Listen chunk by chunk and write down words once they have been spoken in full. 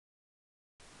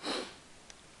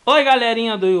Oi,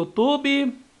 galerinha do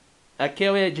YouTube, aqui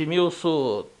é o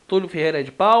Edmilson Túlio Ferreira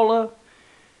de Paula,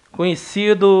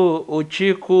 conhecido o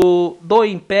Tico do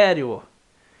Império.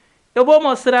 Eu vou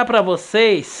mostrar para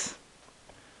vocês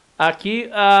aqui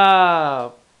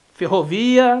a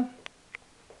ferrovia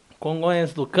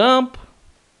Congonhas do Campo.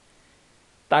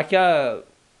 Tá aqui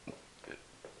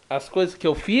as coisas que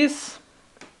eu fiz.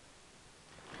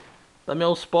 Também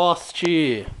os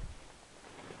postes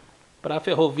para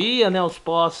ferrovia, né? Os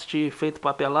postes feito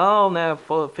papelão, né?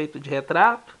 Feito de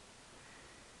retrato.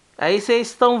 Aí vocês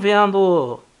estão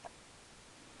vendo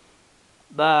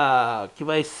que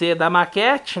vai ser da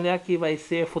maquete, né? Que vai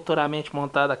ser futuramente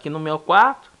montada aqui no meu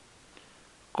quarto,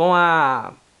 com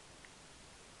a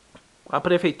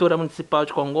Prefeitura Municipal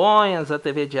de Congonhas, a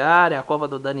TV Diária, a Cova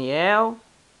do Daniel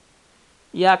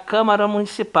e a Câmara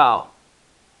Municipal.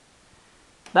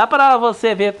 Dá para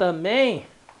você ver também,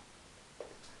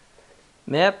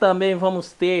 né? Também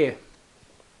vamos ter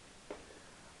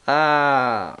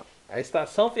a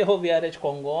Estação Ferroviária de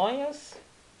Congonhas,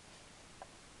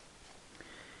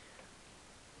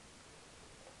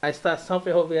 a Estação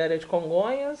Ferroviária de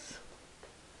Congonhas.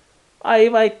 Aí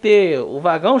vai ter o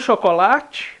Vagão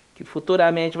Chocolate, que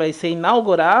futuramente vai ser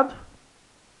inaugurado.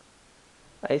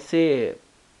 Aí você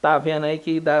tá vendo aí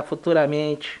que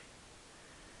futuramente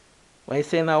vai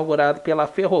ser inaugurado pela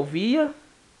ferrovia,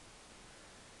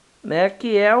 né?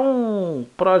 Que é um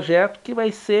projeto que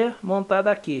vai ser montado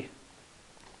aqui.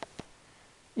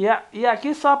 E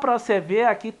aqui só para você ver,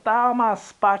 aqui tá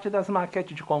umas partes das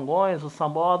maquetes de Congonhas, o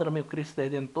Sambódromo e o Cristo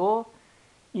Redentor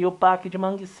e o Parque de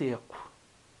Mangue Seco.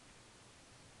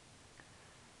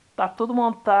 Tá tudo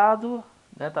montado,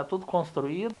 né? Tá tudo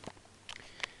construído.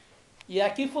 E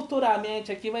aqui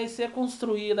futuramente aqui vai ser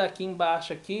construída aqui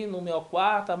embaixo aqui no meu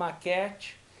quarto a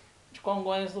maquete de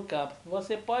Congonhas do Campo.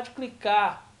 Você pode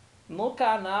clicar no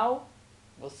canal,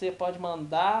 você pode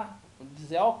mandar,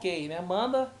 dizer ok, né?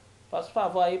 Manda, faça o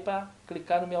favor aí para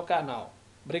clicar no meu canal.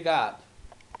 Obrigado.